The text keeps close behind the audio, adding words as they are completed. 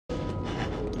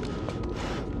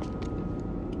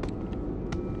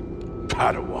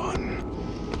Padawan.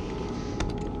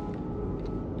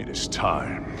 It is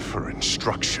time for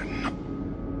instruction.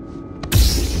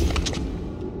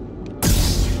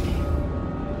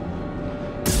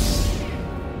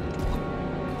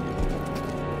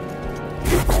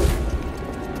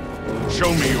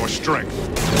 Show me your strength.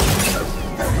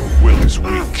 Your will is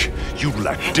weak. You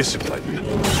lack discipline.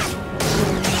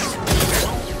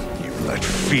 You let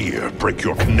fear break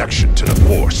your connection to the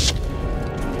Force.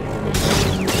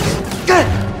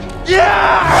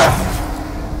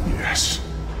 Yes.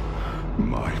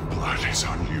 My blood is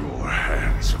on your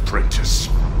hands, apprentice.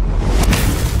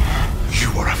 You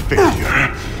are a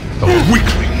failure, a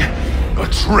weakling, a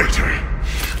traitor.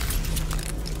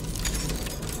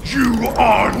 You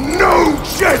are no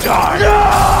Jedi!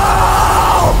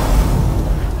 No!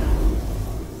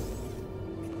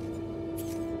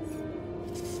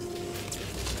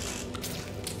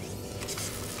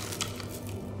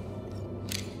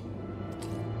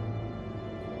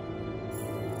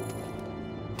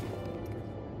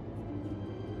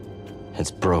 It's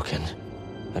broken.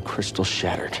 The crystal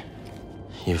shattered.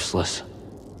 Useless.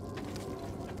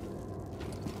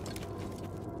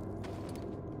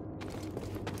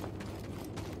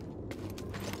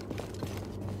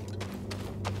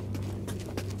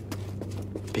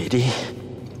 BD?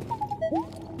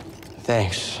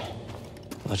 Thanks.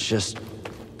 Let's just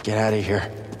get out of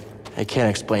here. I can't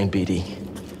explain BD.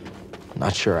 I'm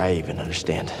not sure I even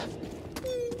understand.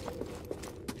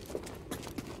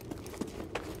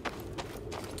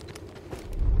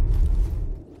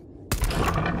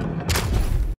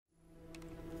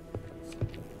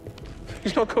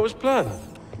 He's not go as planned.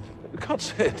 You can't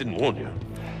say I didn't warn you.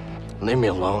 Leave me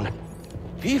alone.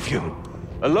 Leave you?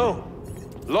 Alone?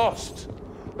 Lost?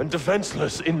 And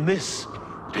defenseless in this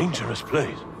dangerous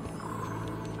place?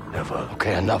 Never.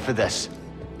 Okay, enough of this.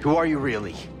 Who are you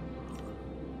really?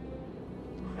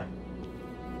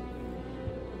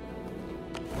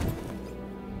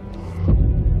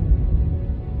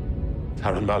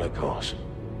 Taran Malikos.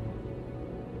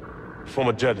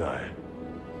 Former Jedi.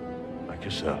 Like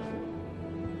yourself.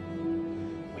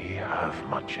 We have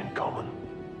much in common.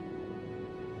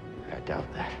 I doubt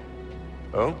that.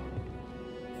 Oh?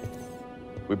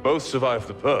 We both survived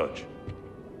the Purge.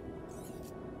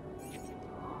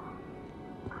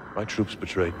 My troops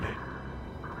betrayed me.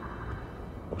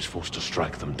 I was forced to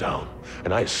strike them down,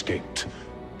 and I escaped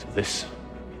to this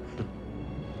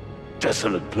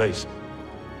desolate place.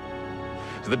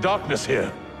 To the darkness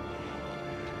here.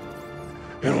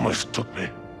 It almost took me.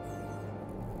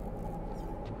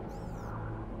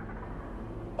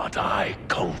 But I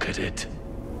conquered it.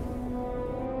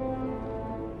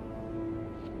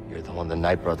 You're the one the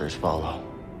Knight Brothers follow.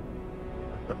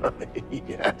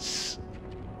 Yes.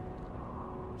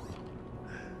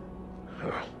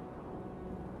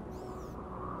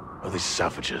 Well, these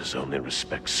savages only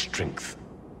respect strength.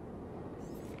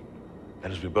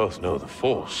 And as we both know, the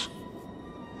Force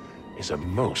is a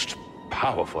most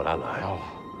powerful ally.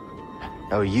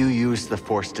 No, you used the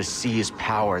Force to seize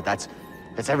power. That's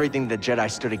everything the Jedi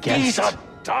stood against. These are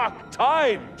dark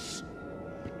times.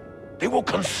 They will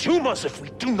consume us if we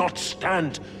do not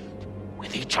stand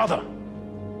with each other.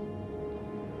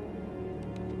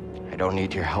 I don't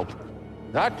need your help.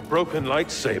 That broken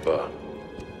lightsaber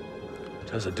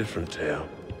tells a different tale.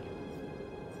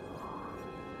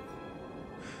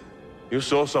 You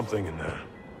saw something in there,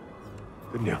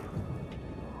 didn't you?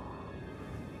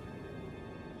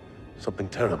 Something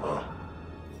terrible.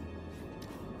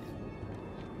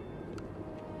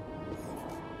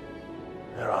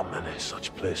 There are many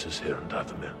such places here in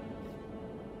Dathomir.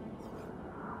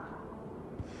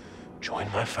 Join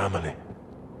my family.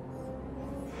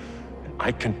 And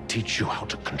I can teach you how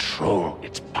to control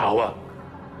its power.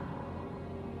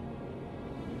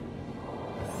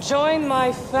 Join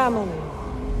my family,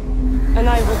 and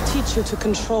I will teach you to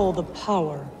control the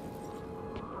power.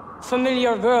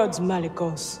 Familiar words,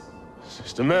 Malikos.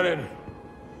 Sister Merrin,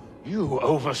 you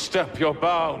overstep your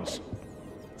bounds.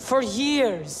 For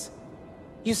years,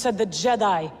 you said the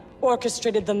Jedi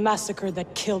orchestrated the massacre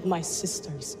that killed my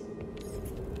sisters.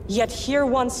 Yet here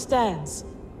one stands,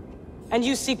 and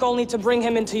you seek only to bring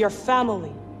him into your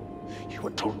family. You were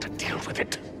told to deal with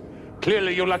it.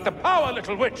 Clearly you lack the power,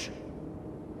 little witch.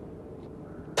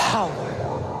 Power.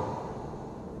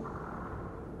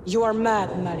 You are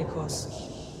mad, Malikos.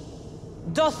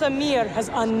 Dathomir has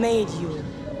unmade you,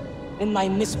 and my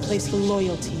misplaced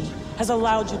loyalty has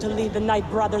allowed you to lead the Knight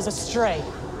Brothers astray.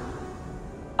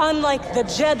 Unlike the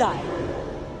Jedi,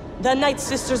 the Night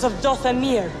Sisters of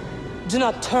Dathomir do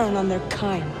not turn on their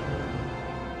kind.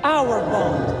 Our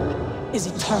bond is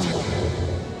eternal.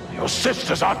 Your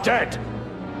sisters are dead.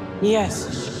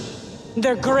 Yes.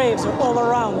 Their graves are all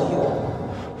around you.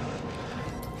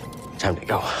 Time to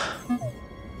go.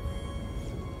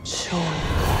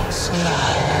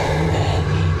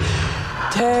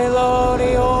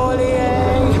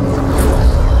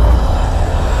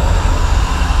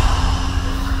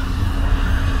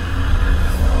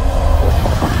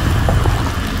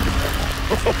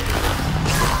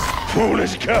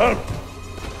 Foolish girl!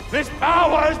 This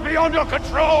power is beyond your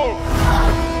control!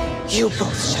 You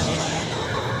both shall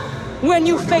learn. When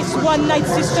you face one Night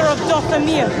Sister of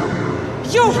Dathomir,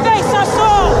 you face us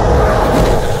all!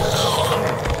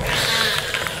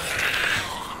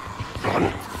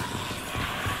 Run.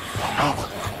 No.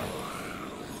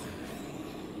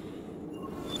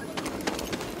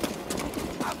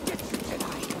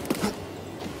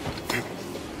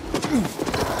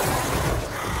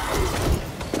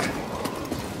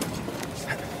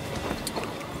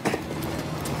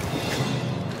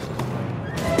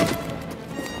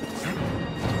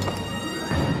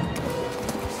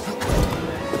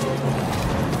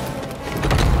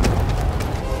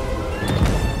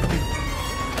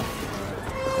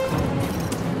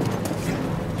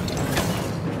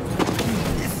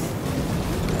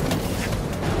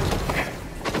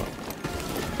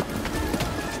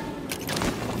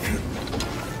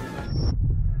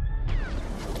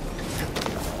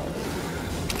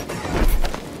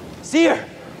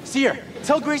 Seer,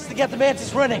 tell Grace to get the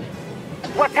Mantis running.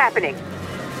 What's happening?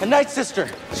 A Night Sister.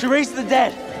 She raised the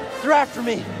dead. They're after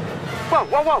me. Whoa,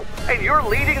 whoa, whoa! And you're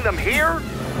leading them here?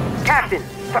 Captain,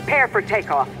 prepare for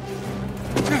takeoff.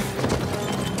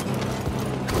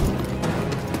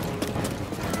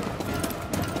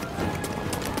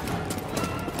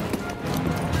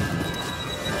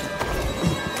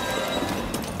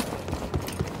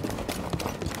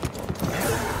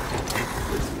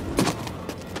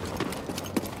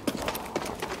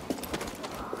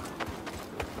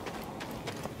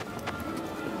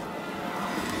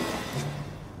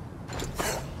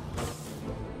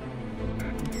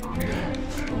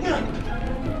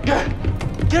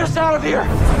 Get us out of here!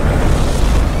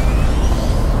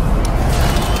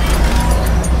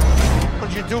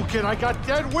 What'd you do, kid? I got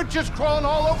dead witches crawling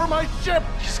all over my ship!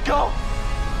 Just go!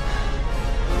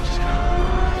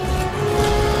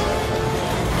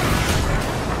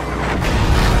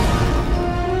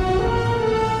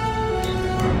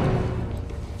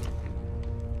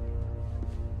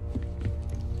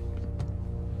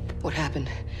 What happened?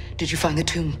 Did you find the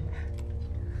tomb?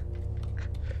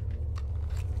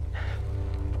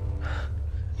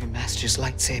 Your master's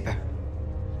lightsaber.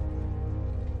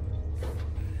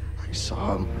 I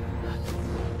saw him.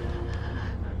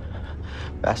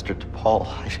 Master T'Pol.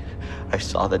 I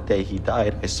saw the day he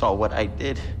died. I saw what I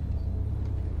did.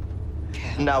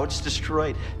 Cal. Now it's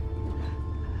destroyed.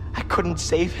 I couldn't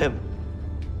save him.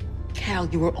 Cal,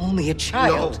 you were only a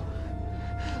child.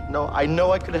 No, I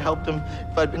know I could have helped him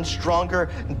if I'd been stronger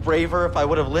and braver, if I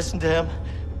would have listened to him.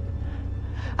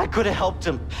 I could have helped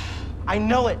him. I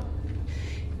know it.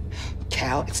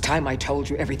 Cal, it's time I told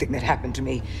you everything that happened to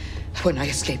me when I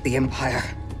escaped the Empire.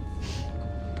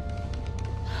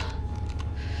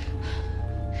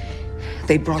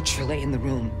 They brought Shirley in the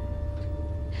room.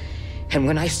 And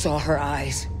when I saw her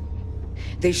eyes,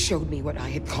 they showed me what I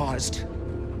had caused.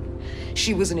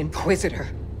 She was an Inquisitor.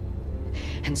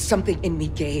 And something in me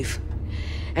gave.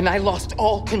 And I lost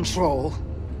all control.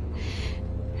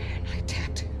 And I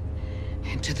tapped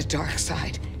into the dark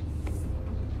side.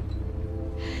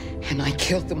 And I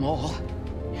killed them all.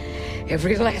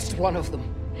 Every last one of them.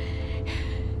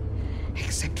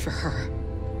 Except for her.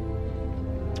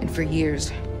 And for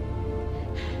years,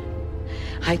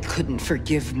 I couldn't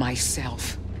forgive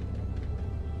myself.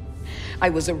 I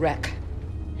was a wreck.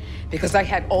 Because I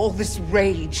had all this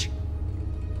rage.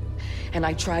 And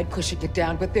I tried pushing it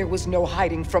down, but there was no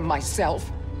hiding from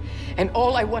myself. And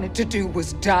all I wanted to do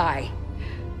was die.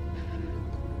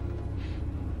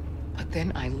 But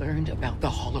then I learned about the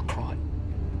Holocron.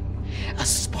 A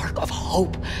spark of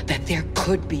hope that there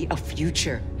could be a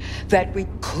future, that we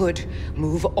could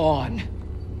move on.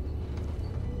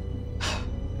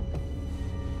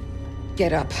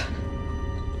 Get up.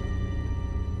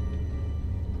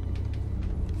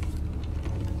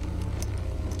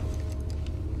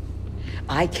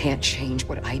 I can't change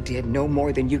what I did no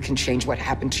more than you can change what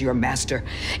happened to your master.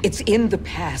 It's in the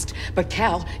past, but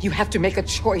Cal, you have to make a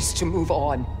choice to move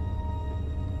on.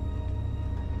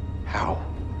 How?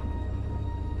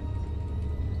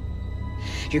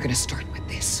 You're gonna start with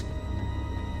this.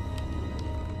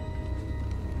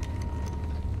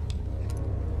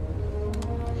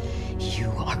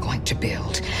 You are going to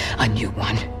build a new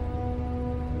one.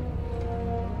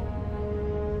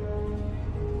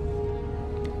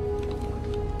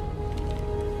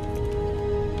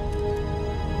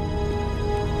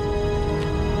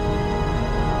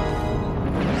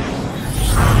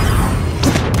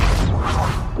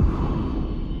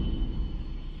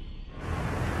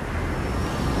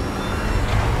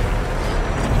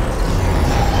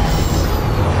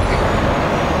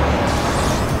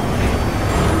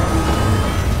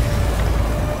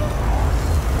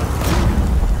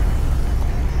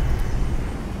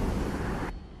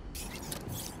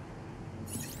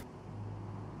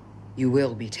 You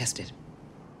will be tested.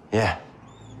 Yeah.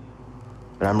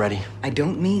 But I'm ready. I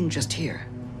don't mean just here.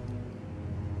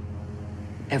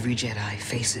 Every Jedi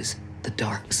faces the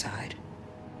dark side.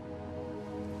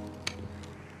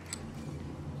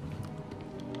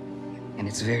 And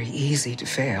it's very easy to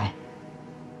fail.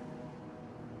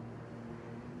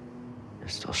 You're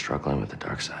still struggling with the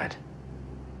dark side.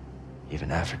 Even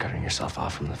after cutting yourself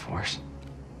off from the Force.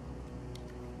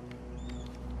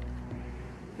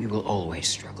 We will always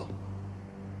struggle.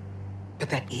 But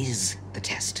that is the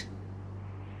test.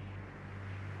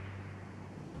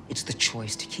 It's the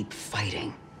choice to keep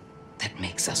fighting that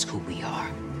makes us who we are.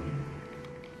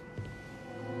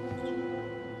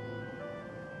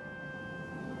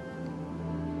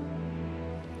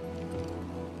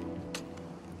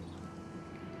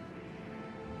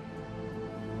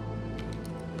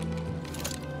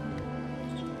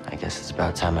 I guess it's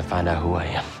about time I find out who I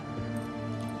am.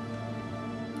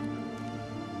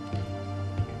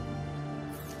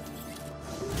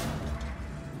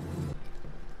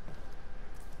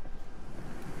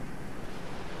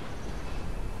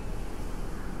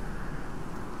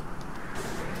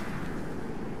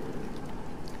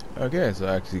 Okay, so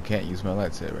I actually can't use my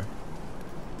lightsaber.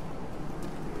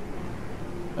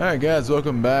 Alright guys,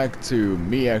 welcome back to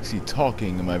me actually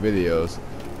talking in my videos.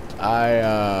 I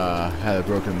had a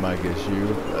broken mic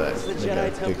issue, but I think I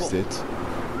fixed it.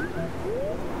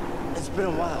 It's been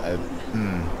a while.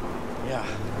 Yeah.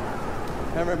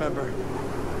 I remember.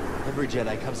 Every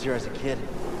Jedi comes here as a kid.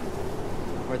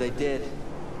 Or they did.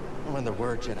 When there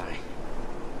were Jedi.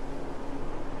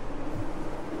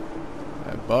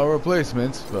 I bought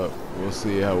replacements, but we'll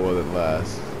see how well it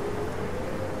lasts.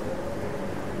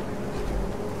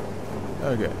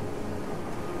 Okay.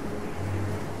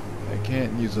 I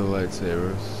can't use a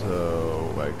lightsaber,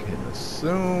 so I can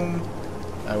assume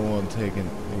I won't take it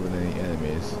with any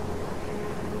enemies.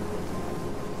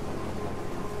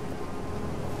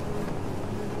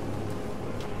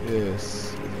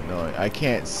 This is annoying. I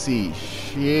can't see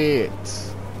shit.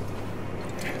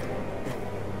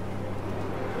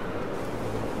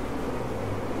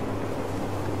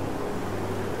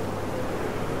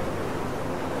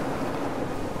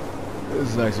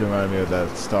 This actually reminded me of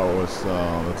that Star Wars,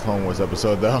 the Clone Wars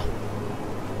episode, though.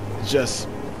 Just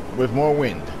with more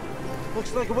wind.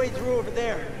 Looks like a way through over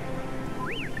there.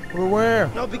 Or where?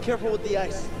 Now be careful with the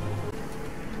ice.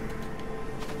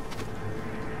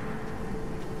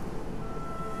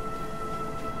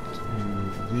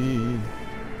 To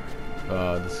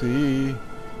the sea.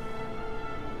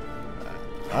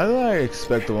 I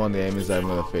expect the one of the enemies I'm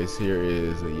gonna face here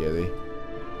is a Yeti.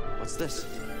 What's this?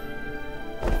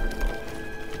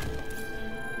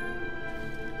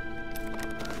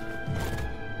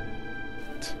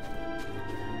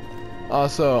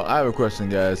 Also, I have a question,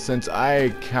 guys. Since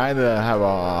I kind of have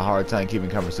a hard time keeping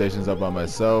conversations up by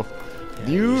myself,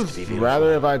 do you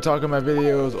rather if I talk in my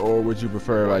videos, or would you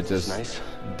prefer if I just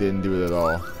didn't do it at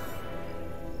all?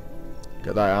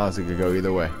 Because I honestly could go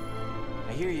either way.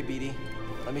 I hear you, BD.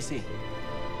 Let me see.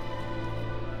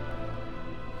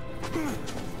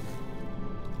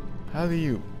 How do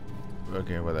you...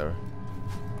 Okay, whatever.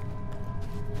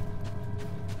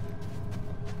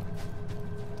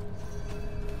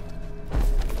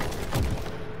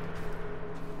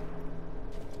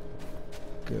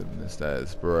 Goodness, that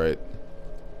is bright.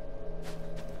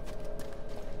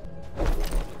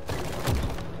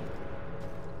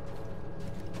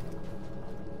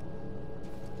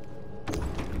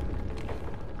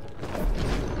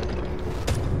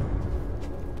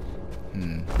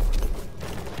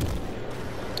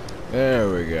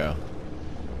 There we go.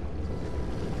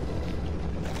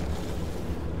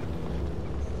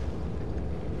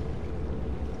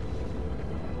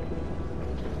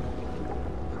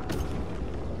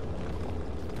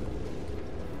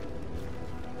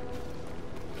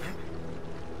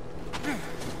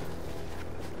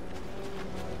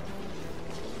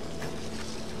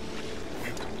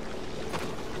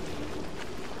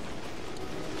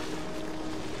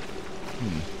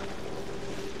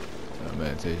 A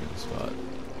meditation spot.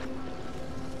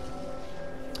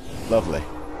 Lovely.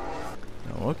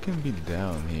 Now what can be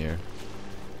down here?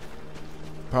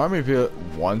 Part of me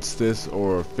wants this,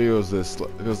 or feels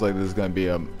like this is gonna be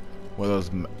one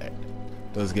of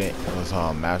those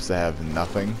maps that have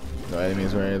nothing, no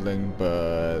enemies or anything.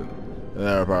 But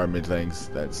another part of me thinks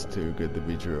that's too good to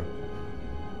be true.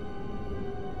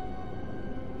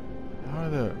 How are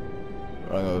there?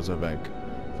 Oh no, those are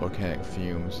volcanic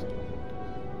fumes.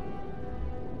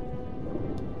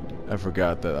 I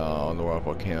forgot that underwater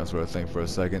volcanoes were a thing for a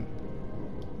second.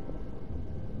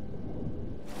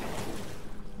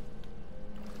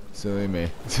 Silly me.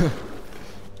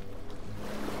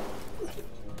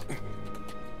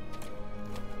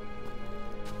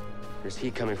 There's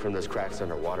heat coming from those cracks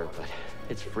underwater, but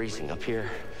it's freezing up here.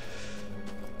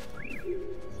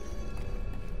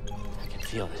 I can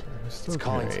feel it. It's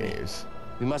calling to me.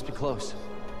 We must be close.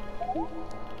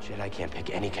 Jedi can't pick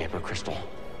any Kyber crystal.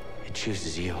 It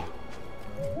chooses you.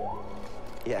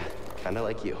 Yeah, kinda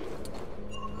like you.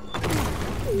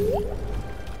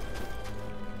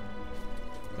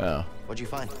 Oh. What'd you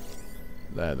find?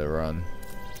 They had to run.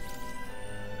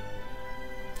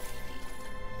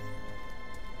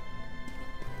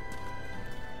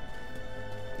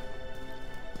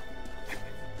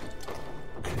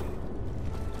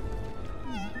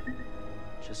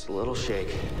 Just a little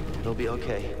shake. It'll be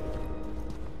okay.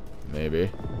 Maybe.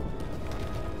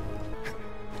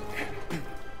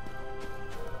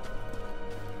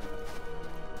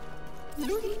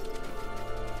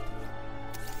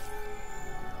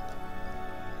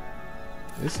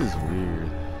 This is weird.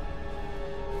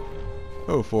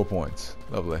 Oh, 4 points.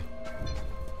 Lovely.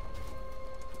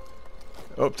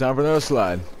 Oh, time for another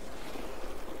slide.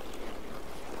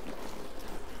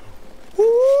 Whee!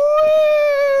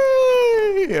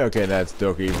 Okay, that's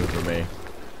doke even for me.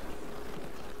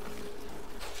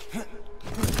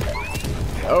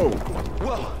 Oh!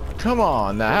 Whoa! Come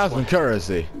on, now have some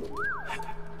courtesy.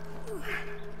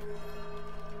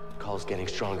 Call's getting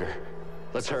stronger.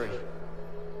 Let's hurry.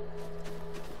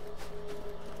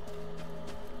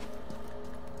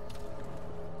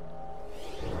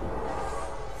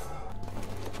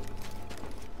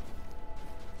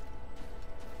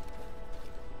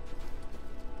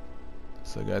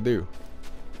 So I gotta do.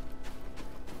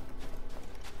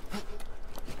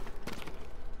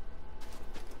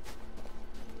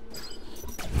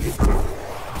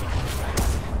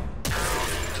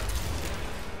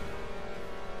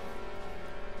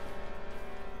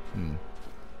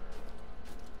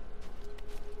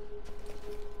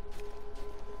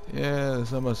 Yeah,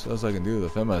 there's not much else I can do to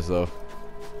defend myself.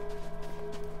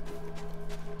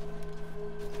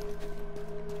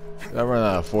 If I run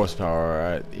out of force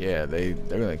power, yeah, they're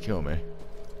gonna kill me.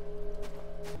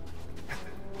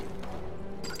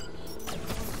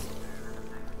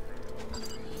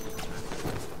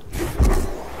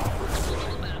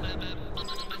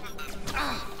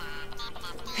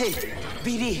 Hey,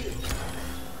 BD.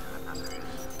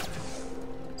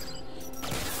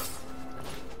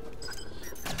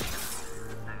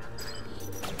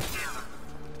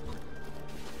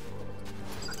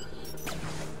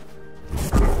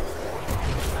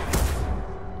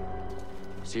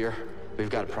 Seer, we've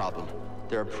got a problem.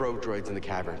 There are probe droids in the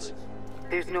caverns.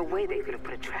 There's no way they could have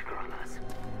put a tracker on us.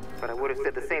 But I would have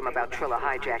said the same about Trilla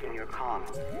hijacking your comm.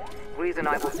 Reason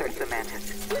I will search the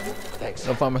Mantis. Thanks.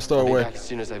 I'll find my I'll be stowaway. back as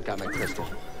soon as I've got my crystal.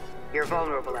 You're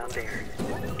vulnerable out there.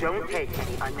 Don't take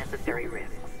any unnecessary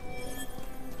risks.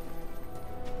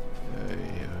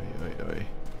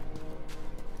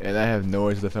 And I have no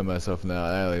way to defend myself now.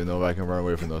 I don't even know if I can run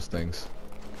away from those things.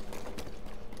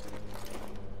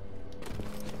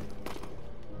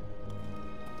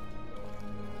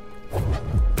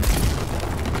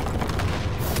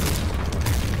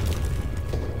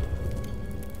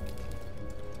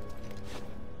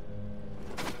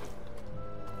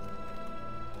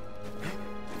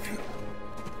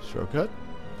 Shortcut.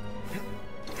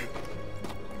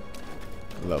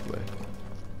 Lovely.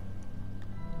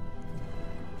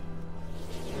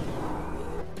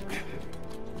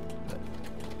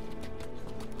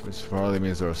 Which probably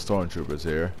means there are stormtroopers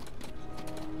here.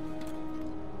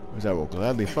 Which I will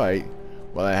gladly fight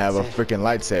while I have a freaking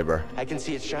lightsaber. I can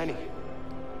see it shining.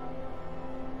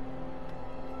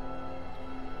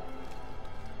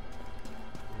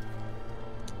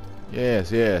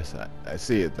 Yes, yes, I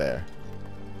see it there.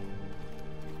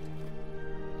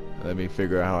 Let me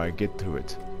figure out how I get to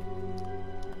it.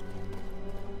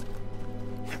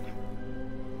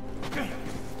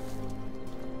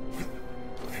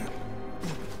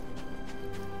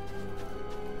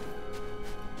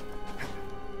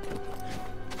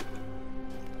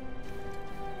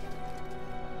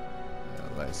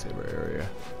 Lightsaber area.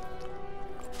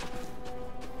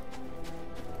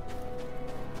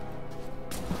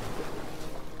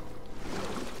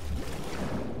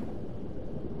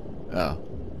 Oh.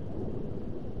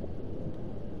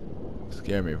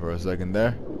 Scared me for a second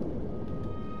there.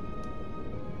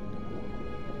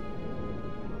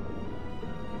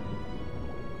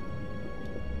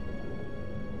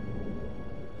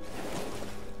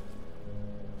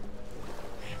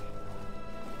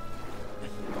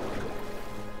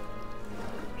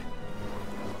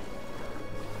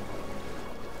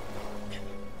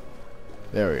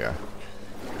 There we are.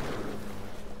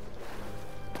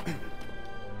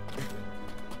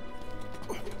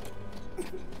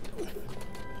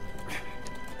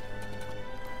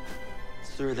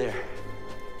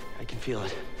 I can feel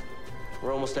it.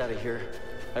 We're almost out of here.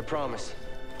 I promise.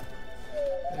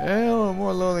 Oh,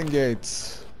 more loading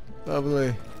gates.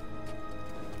 Lovely.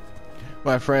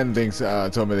 My friend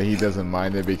told me that he doesn't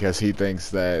mind it because he thinks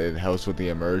that it helps with the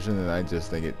immersion, and I just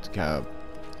think it kind of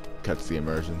cuts the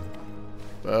immersion.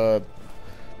 To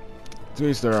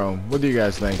each their own. What do you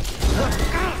guys think?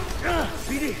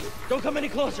 BD, don't come any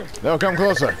closer. No, come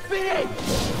closer. BD!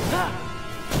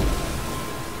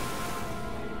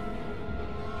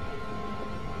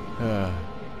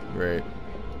 Great.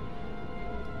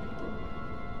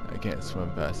 I can't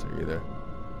swim past her either.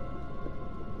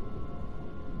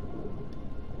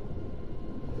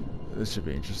 This should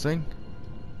be interesting.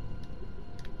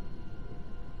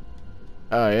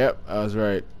 Oh, yep, I was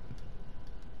right.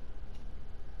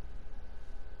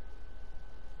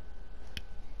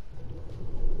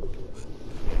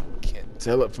 Can't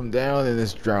tell it from down and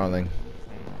it's drowning.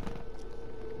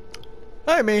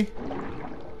 Hi, me.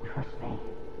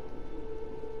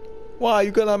 Why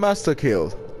you got our master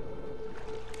killed?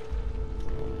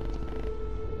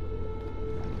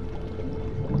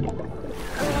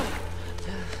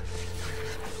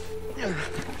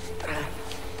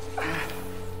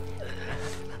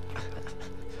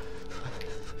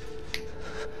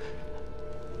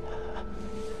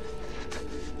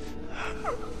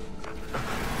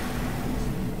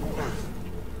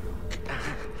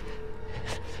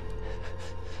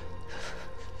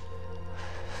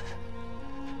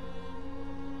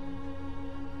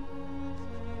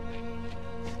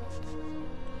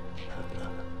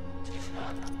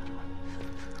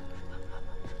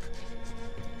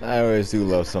 I always do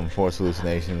love some force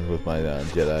hallucinations with my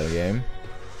Jedi game.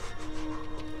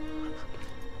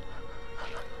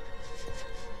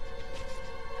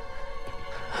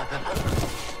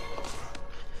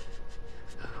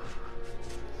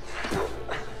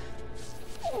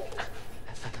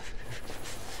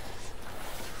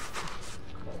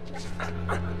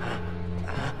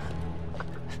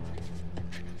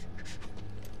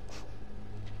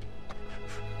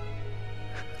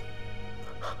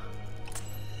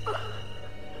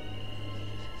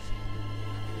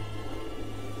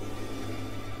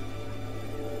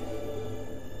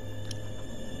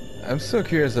 I'm still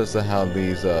curious as to how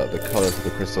these the colors of the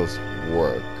crystals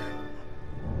work.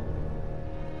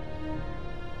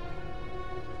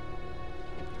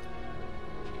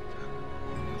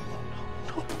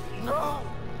 No!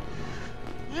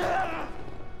 Yeah!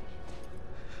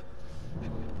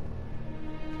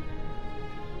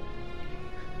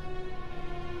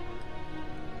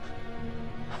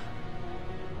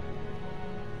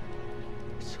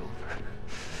 It's over.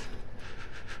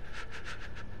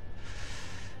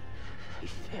 He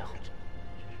failed.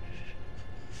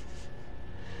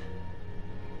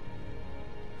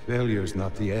 Failure's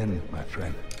not the end, my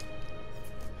friend.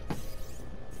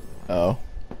 Oh.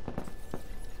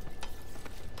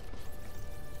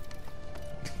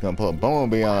 Gonna pull a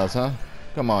bumblebee on us, huh?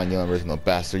 Come on, you unoriginal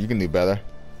bastard. You can do better.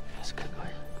 That's good, boy.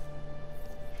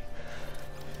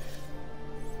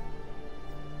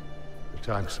 The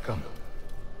time's come.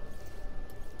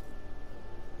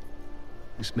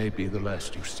 This may be the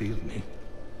last you see of me.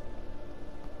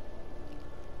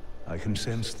 I can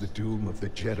sense the doom of the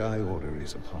Jedi Order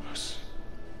is upon us.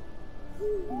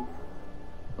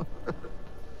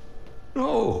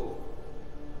 No!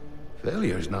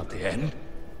 Failure's not the end.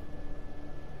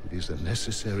 It is a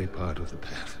necessary part of the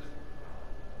path.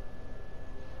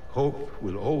 Hope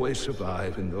will always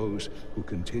survive in those who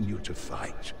continue to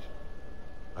fight.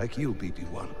 Like you,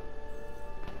 BB-1.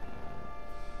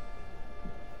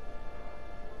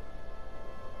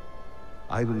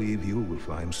 I believe you will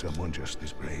find someone just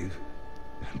as brave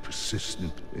and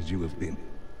persistent as you have been.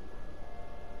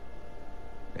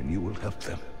 And you will help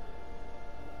them,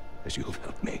 as you have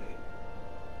helped me.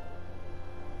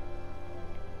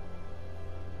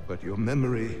 But your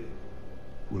memory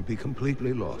will be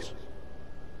completely lost.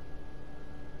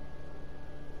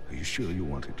 Are you sure you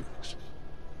want to do this?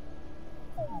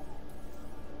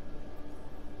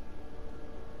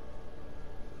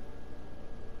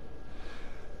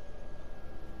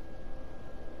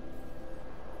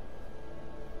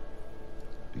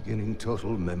 Beginning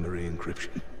total memory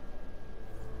encryption.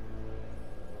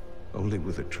 Only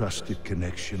with a trusted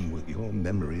connection will your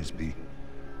memories be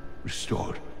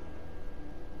restored.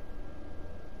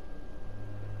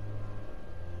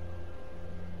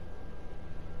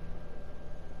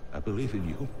 I believe in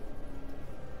you,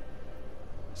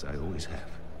 as I always have.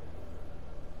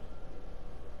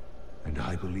 And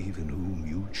I believe in whom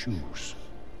you choose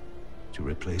to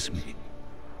replace me.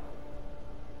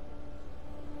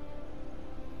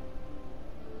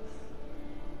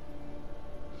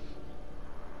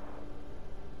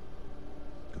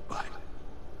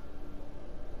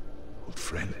 old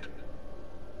friend.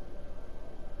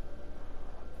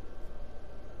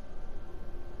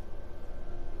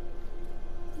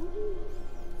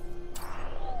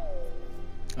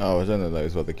 Oh, I was under that he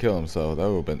was about to kill himself. That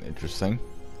would have been interesting.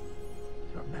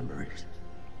 Your memories.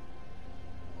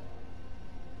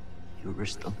 You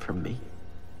risked them for me.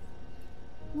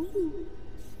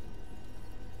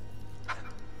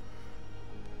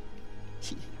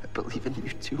 I believe in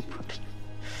you too, buddy.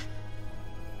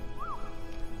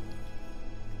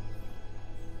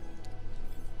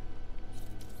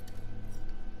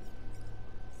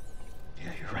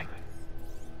 Yeah, you're right.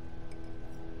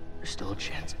 There's still a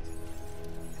chance.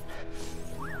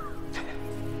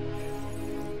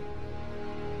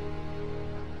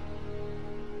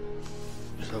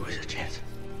 There's always a chance.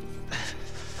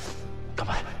 Come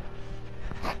on.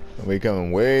 We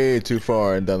coming way too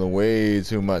far and done way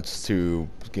too much to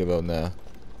give up now.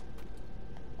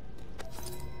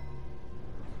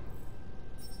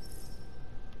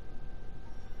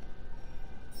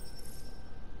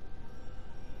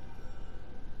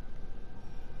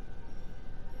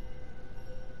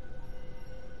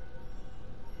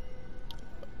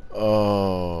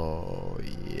 Oh,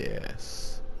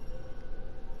 yes.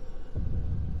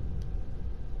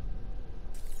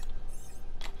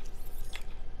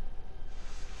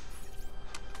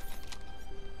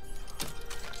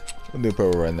 We'll do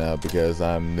purple right now because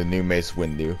I'm the new Mace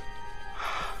Windu.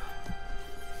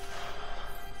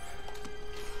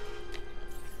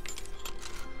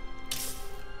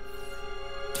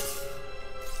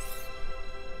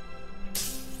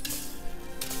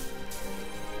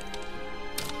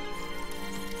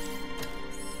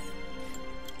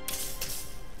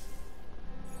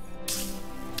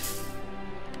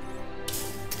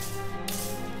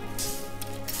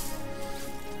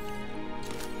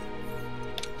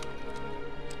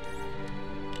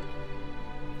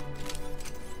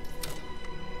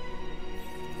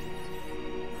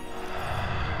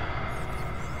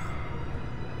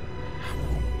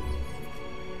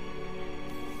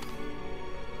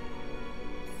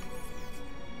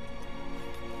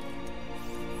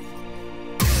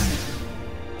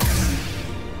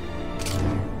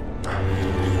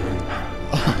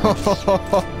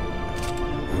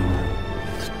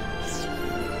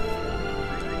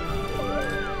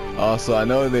 Also, I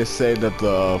know they say that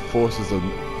the Force is the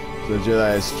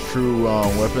Jedi's true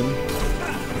weapon,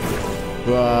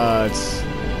 but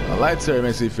a lightsaber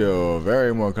makes me feel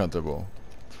very more comfortable.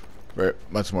 Very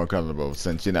much more comfortable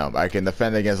since, you know, I can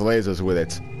defend against lasers with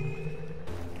it.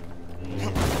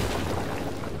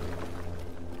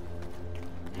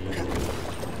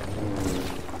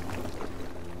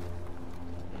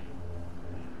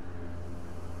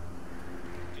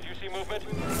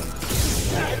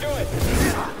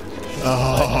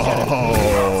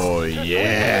 Oh,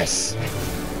 yes.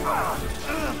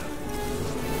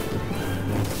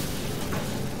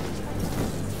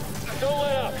 Don't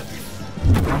let up.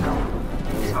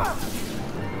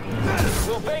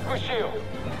 We'll vanquish you.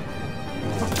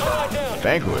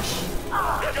 Vanquish?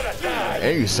 You're gonna die.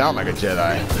 Hey, you sound like a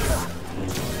Jedi.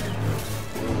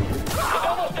 He's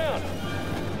almost down.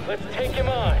 Let's take him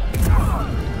on.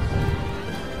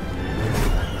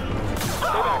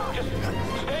 Stay back. Just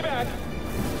stay back.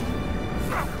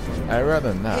 I'd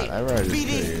rather not. I'd rather just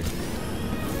stay.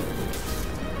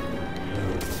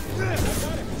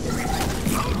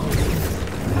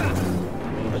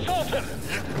 Assault him.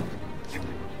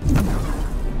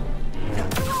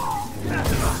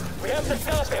 We have to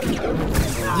stop him.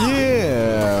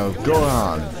 Yeah, go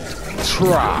on.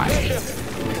 Try.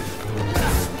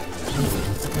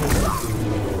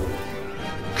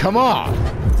 Come on.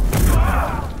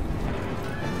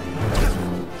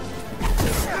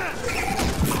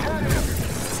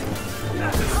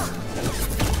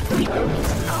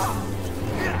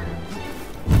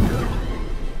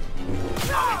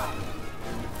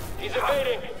 He's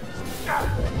evading.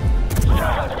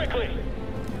 Go quickly.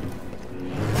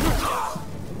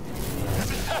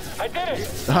 I did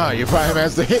it. Oh, you probably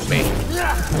managed to hit me. I've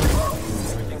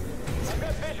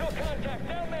got visual contact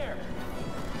down there.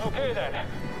 Okay then.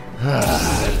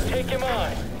 Let's take him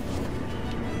on.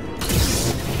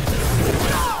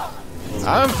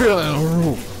 I'm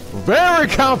feeling very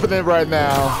confident right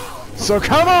now. So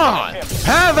come on,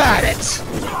 have at it.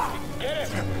 Get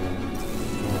him.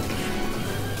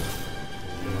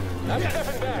 I'm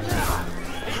stepping back.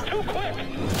 He's too quick.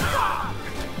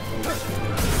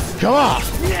 Come on.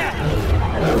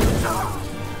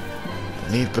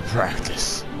 Need the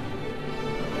practice.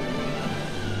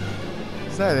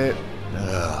 Is that it?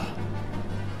 Ugh.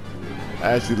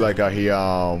 I actually like how he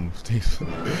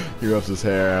he rubs his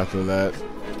hair after that.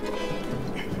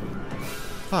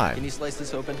 Hi. Can you slice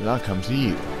this open? Then I'll come to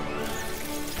you.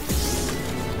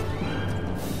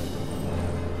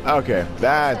 Okay,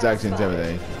 that's actually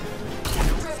intimidating.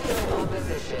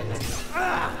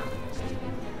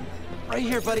 Right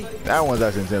here, buddy. That one's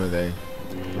actually intimidating.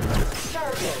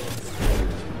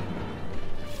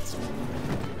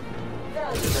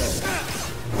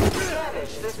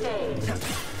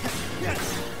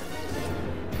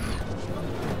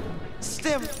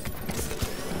 Stim.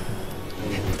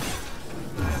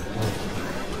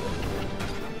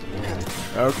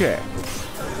 Okay.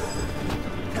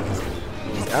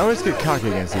 I always get cocky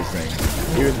against these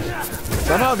things. Even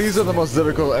somehow these are the most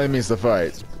difficult enemies to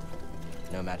fight.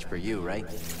 No match for you, right?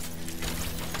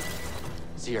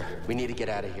 Seer, we need to get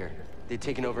out of here. They've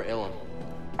taken over Ilum.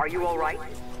 Are you all right?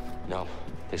 No,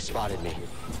 they spotted me.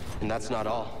 And that's not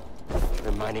all.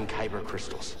 They're mining kyber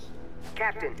crystals.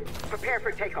 Captain, prepare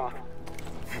for takeoff.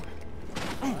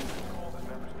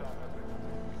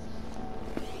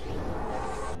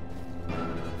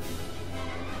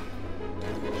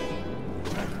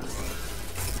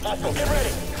 Hostile, get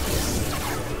ready.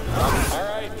 All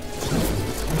right.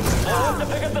 I'll have to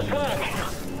pick up the slack.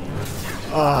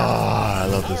 Ah, I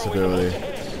love this ability.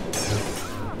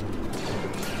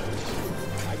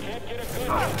 I can't get a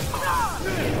good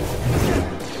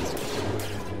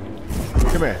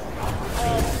Come here.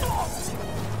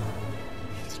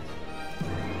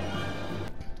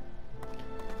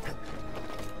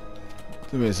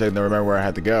 Took me a second to remember where I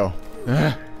had to go.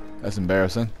 That's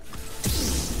embarrassing.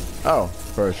 Oh,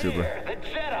 first trooper. The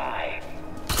Jedi.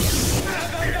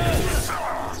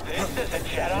 This is a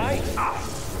Jedi.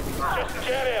 Just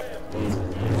get him.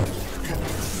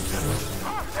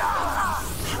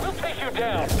 We'll take you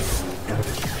down.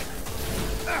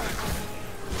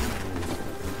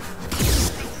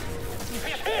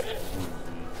 He's hit.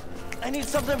 I need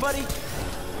something, buddy.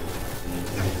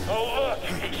 Oh, look,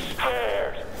 he's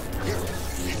scared.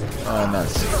 Oh,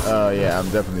 nuts. Oh, yeah, I'm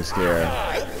definitely scared.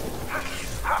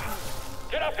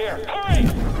 Get up here, hurry!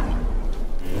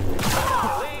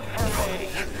 Lead for me.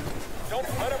 Don't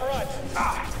let him run.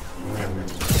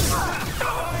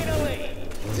 Finally!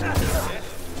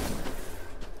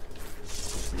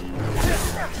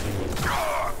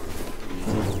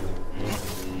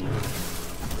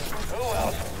 Who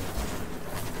else?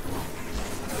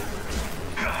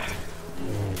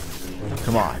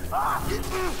 Come on.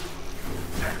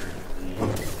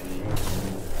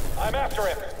 I'm after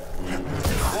him.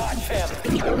 Watch him.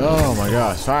 Oh my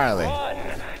gosh, finally. Run.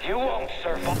 You won't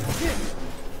survive.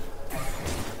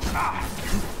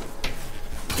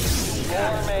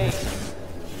 For me.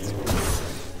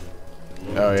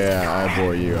 Oh yeah, I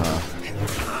bore you, huh?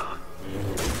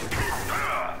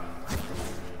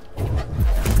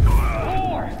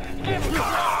 More. Give me.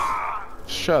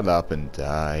 Shut up and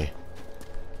die.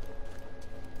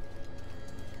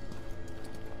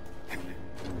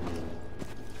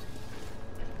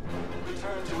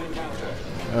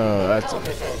 Oh, that's... We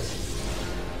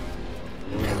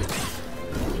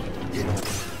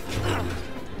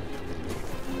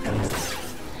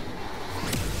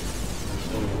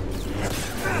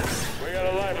got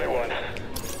a lively one.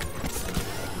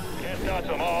 Can't dodge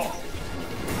them all.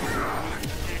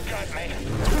 You got me.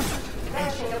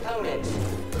 Smashing opponent.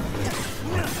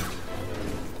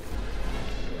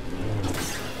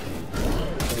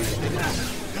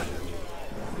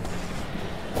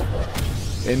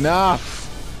 Enough!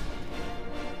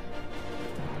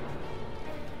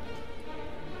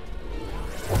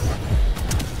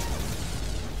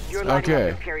 You're lighting Okay.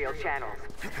 up Imperial channels.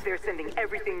 They're sending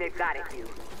everything they've got at you.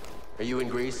 Are you in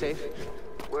Grease safe?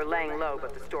 We're laying low,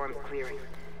 but the storm's clearing.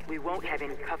 We won't have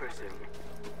any cover soon.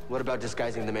 What about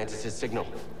disguising the Mantis' signal?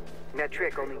 That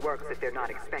trick only works if they're not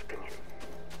expecting it.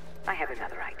 I have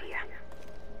another idea.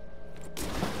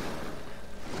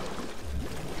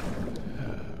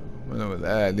 Whatever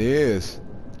that is.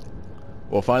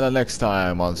 We'll find out next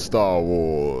time on Star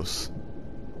Wars.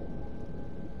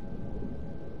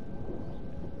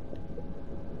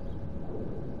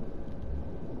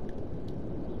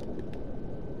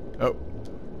 Oh.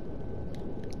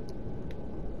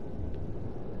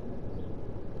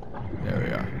 There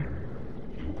we are.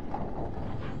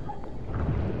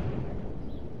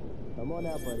 Come on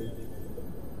out, buddy.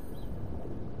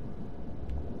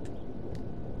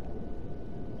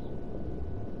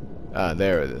 Ah,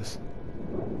 there it is.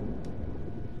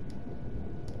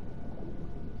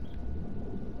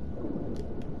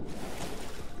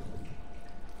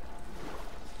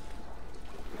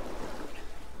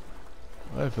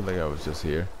 I feel like I was just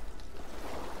here.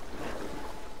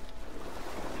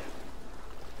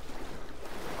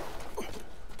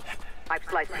 I've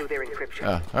sliced slice through their encryption.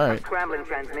 Oh, alright. I'm scrambling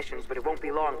transmissions, but it won't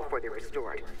be long before they're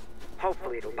restored.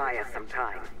 Hopefully it'll buy us some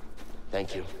time.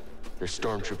 Thank you. There's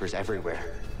stormtroopers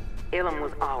everywhere. Ilum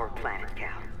was our planet,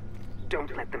 Cal.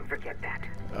 Don't let them forget that.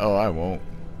 Oh, I won't.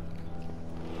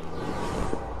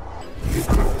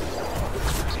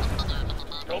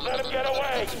 Don't let him get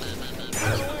away!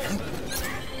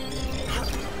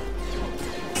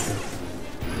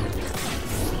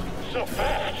 So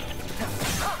fast!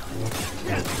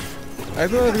 I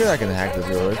think I can hack the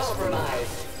droids.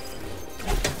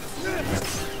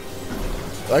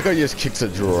 I like how he just kicks a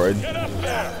droid. Get up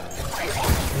there!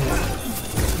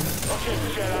 Okay,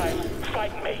 Jedi,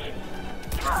 fight me!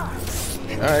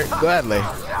 Alright, gladly.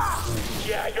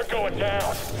 Yeah, you're going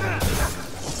down!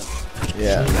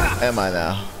 Yeah, am I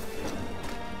now?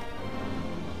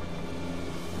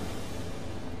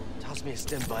 Toss me a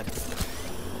stim, bud.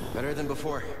 Better than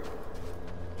before.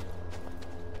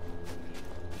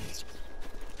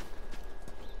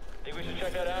 Think we should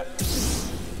check that out?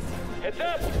 Heads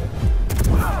up!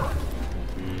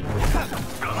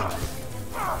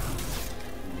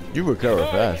 You recover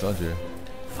fast, don't you?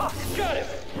 Got him!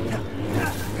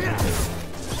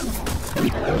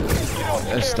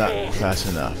 That's not fast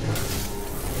enough.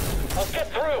 I'll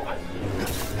get through!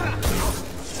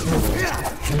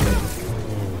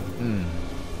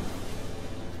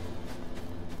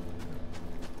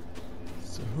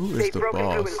 So who is They've the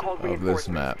broken through boss and called of this reinforcements.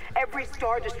 map? Every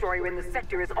Star Destroyer in the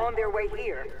sector is on their way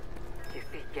here. If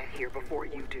they get here before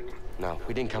you do. No,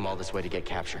 we didn't come all this way to get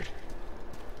captured.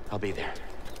 I'll be there.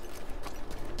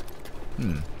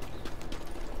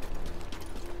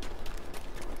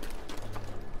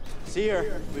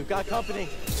 Seer, we've got company.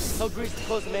 Tell Grease to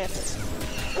close the mantis.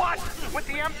 What? With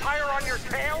the Empire on your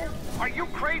tail? Are you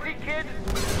crazy, kid?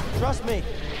 Trust me.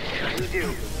 You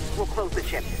do. We'll close the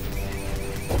chip.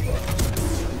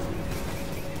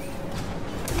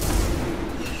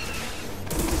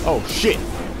 Oh shit!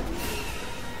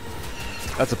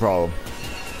 That's a problem.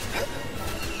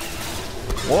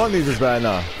 One of these is bad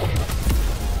enough.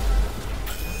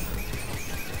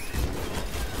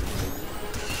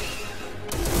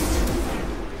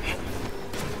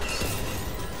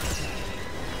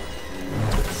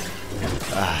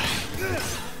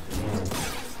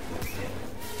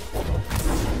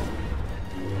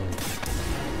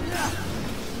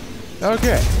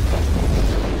 Okay.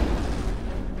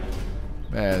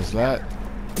 There's that.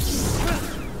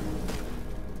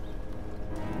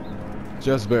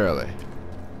 Just barely.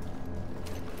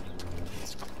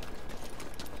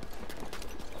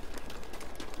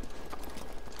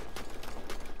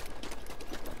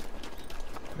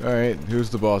 Alright, who's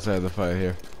the boss I had to fight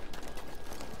here?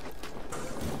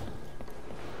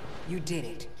 You did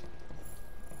it.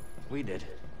 We did.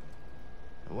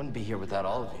 I wouldn't be here without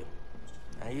all of you.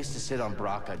 I used to sit on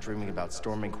Baraka dreaming about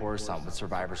storming Coruscant with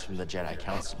survivors from the Jedi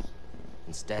Council.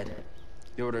 Instead,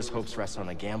 the Order's hopes rest on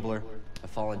a gambler, a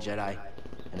fallen Jedi,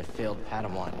 and a failed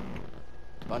Padawan.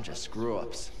 Bunch of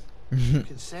screw-ups. You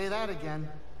can say that again.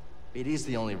 BD's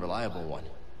the only reliable one.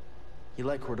 He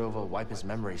let Cordova wipe his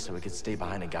memory so he could stay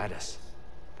behind and guide us.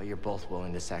 But you're both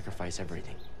willing to sacrifice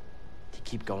everything. To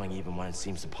keep going even when it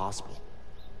seems impossible.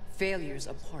 Failure's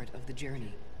a part of the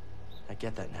journey. I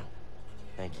get that now.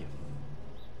 Thank you.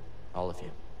 All of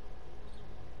you.